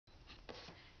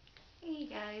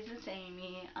guys, it's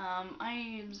Amy.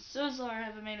 I'm so sorry I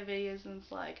haven't made a video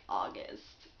since like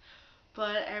August.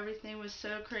 But everything was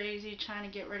so crazy trying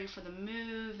to get ready for the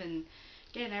move and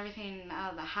getting everything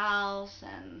out of the house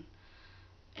and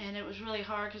it was really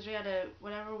hard because we had to,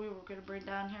 whatever we were going to bring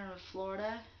down here in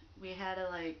Florida, we had to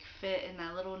like fit in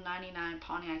that little 99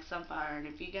 Pontiac Sunfire. And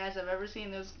if you guys have ever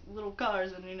seen those little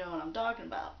cars, then you know what I'm talking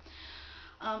about.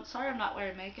 Sorry I'm not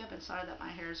wearing makeup, and sorry that my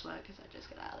hair is wet because I just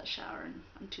got out of the shower and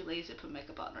I'm too lazy to put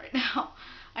makeup on right now.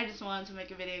 I just wanted to make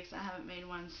a video because I haven't made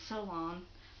one in so long.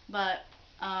 But,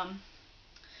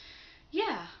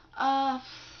 yeah.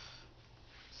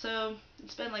 So,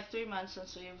 it's been like 3 months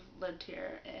since we've lived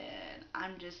here, and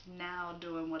I'm just now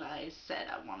doing what I said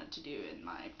I wanted to do in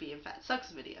my Being Fat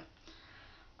Sucks video.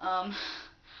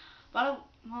 Well,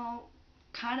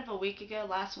 kind of a week ago,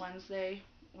 last Wednesday,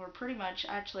 or pretty much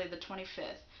actually the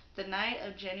 25th, the night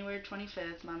of January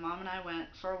 25th, my mom and I went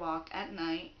for a walk at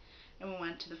night, and we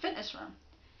went to the fitness room.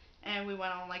 And we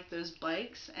went on like those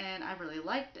bikes, and I really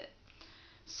liked it.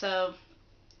 So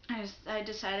I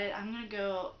decided I'm going to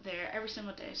go there every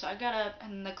single day. So I got up,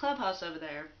 and the clubhouse over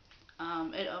there,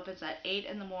 it opens at 8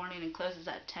 in the morning and closes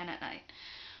at 10 at night.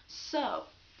 So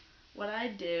what I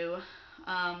do,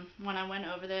 when I went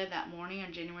over there that morning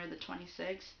on January the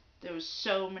 26th, there was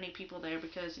so many people there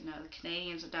because, you know, the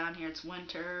Canadians are down here. It's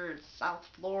winter, it's South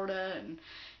Florida, and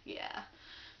yeah.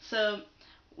 So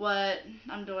what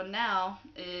I'm doing now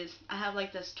is I have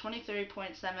like this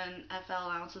 23.7 FL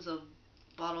ounces of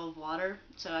bottle of water,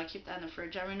 so I keep that in the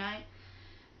fridge every night.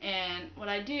 And what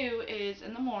I do is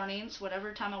in the mornings,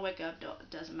 whatever time I wake up,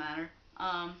 doesn't matter.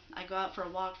 I go out for a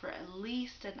walk for at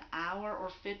least an hour or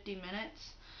 50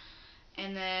 minutes,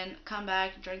 and then come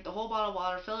back, drink the whole bottle of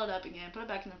water, fill it up again, put it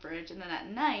back in the fridge, and then at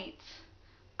night,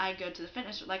 I go to the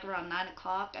fitness room, like around 9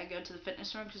 o'clock, I go to the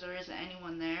fitness room because there isn't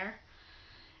anyone there.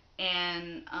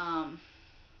 And,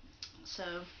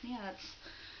 so, yeah,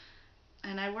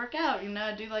 and I work out, you know,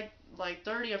 I do like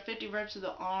 30 or 50 reps of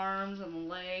the arms and the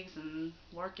legs and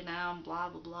working out and blah,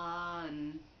 blah, blah,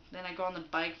 and then I go on the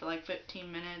bike for like 15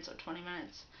 minutes or 20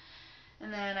 minutes,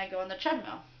 and then I go on the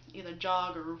treadmill, either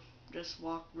jog or just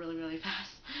walk really, really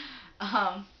fast.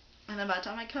 And then by the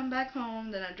time I come back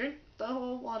home, then I drink the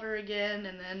whole water again,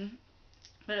 and then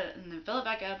fill it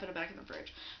back up, put it back in the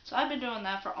fridge. So I've been doing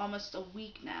that for almost a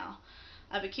week now.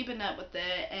 I've been keeping up with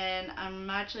it, and I'm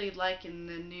actually liking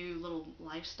the new little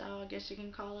lifestyle, I guess you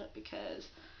can call it, because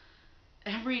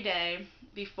every day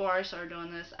before I started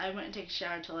doing this, I wouldn't take a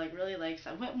shower until like really late.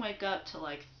 So I wouldn't wake up till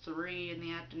like 3 in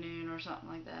the afternoon or something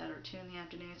like that, or 2 in the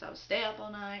afternoon. So I would stay up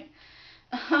all night.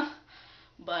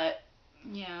 But,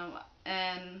 you know,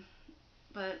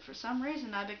 but for some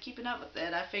reason I've been keeping up with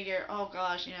it. I figure, oh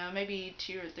gosh, you know, maybe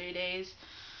 2 or 3 days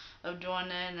of doing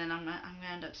it, and then I'm gonna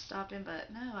end up stopping. But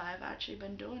no, I've actually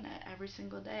been doing it every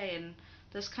single day. And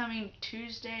this coming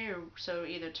Tuesday, or so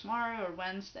either tomorrow or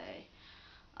Wednesday,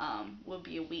 will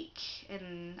be a week,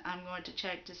 and I'm going to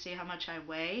check to see how much I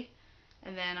weigh,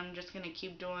 and then I'm just going to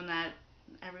keep doing that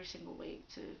every single week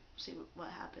to see what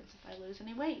happens if I lose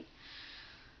any weight.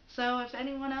 So if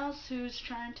anyone else who's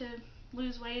trying to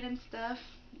lose weight and stuff,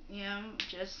 you know,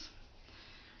 just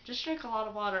drink a lot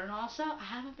of water. And also, I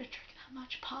haven't been drinking that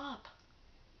much pop,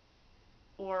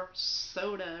 or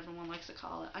soda, everyone likes to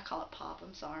call it. I call it pop,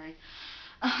 I'm sorry.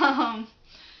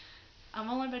 I've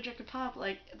only been drinking pop,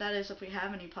 like, that is if we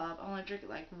have any pop, I only drink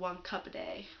like 1 cup a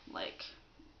day. Like,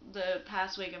 the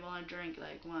past week I've only drank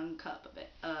like 1 cup of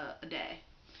it a day.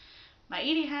 My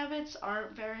eating habits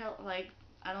aren't very healthy. Like,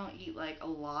 I don't eat like a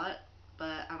lot,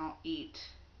 but I don't eat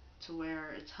to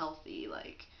where it's healthy,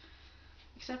 like,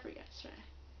 except for yesterday.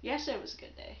 Yesterday was a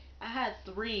good day. I had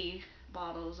 3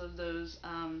 bottles of those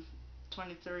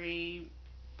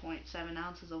 23.7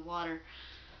 ounces of water,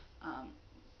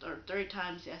 or 3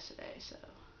 times yesterday, so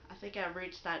I think I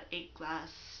reached that 8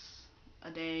 glass a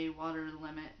day water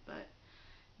limit. But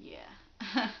yeah.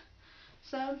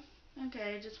 So,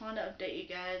 okay, just wanted to update you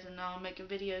guys, and I'll make a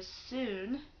video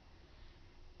soon.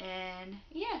 And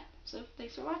yeah, so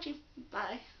thanks for watching.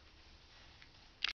 Bye.